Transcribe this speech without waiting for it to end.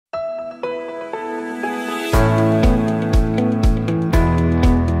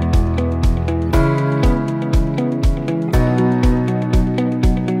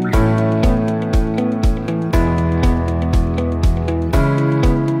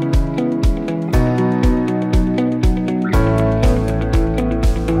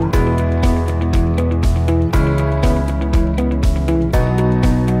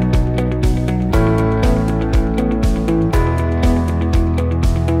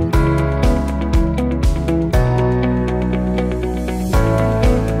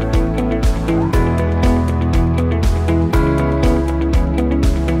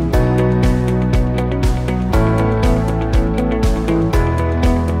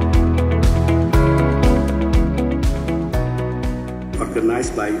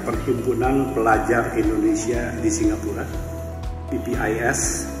organized by Perhimpunan Pelajar Indonesia di Singapura,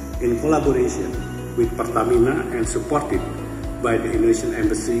 PPIS, in collaboration with Pertamina and supported by the Indonesian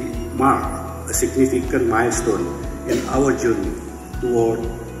Embassy, mark a significant milestone in our journey toward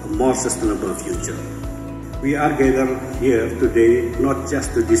a more sustainable future. We are gathered here today not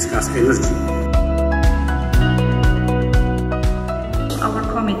just to discuss energy. Our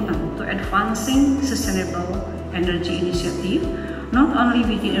commitment to advancing sustainable energy initiative, not only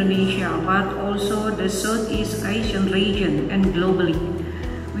within Indonesia but also the Southeast Asian region and globally.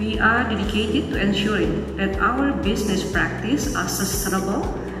 We are dedicated to ensuring that our business practice are sustainable,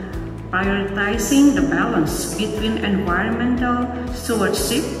 prioritizing the balance between environmental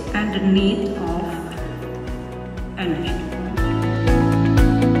stewardship and the need of energy.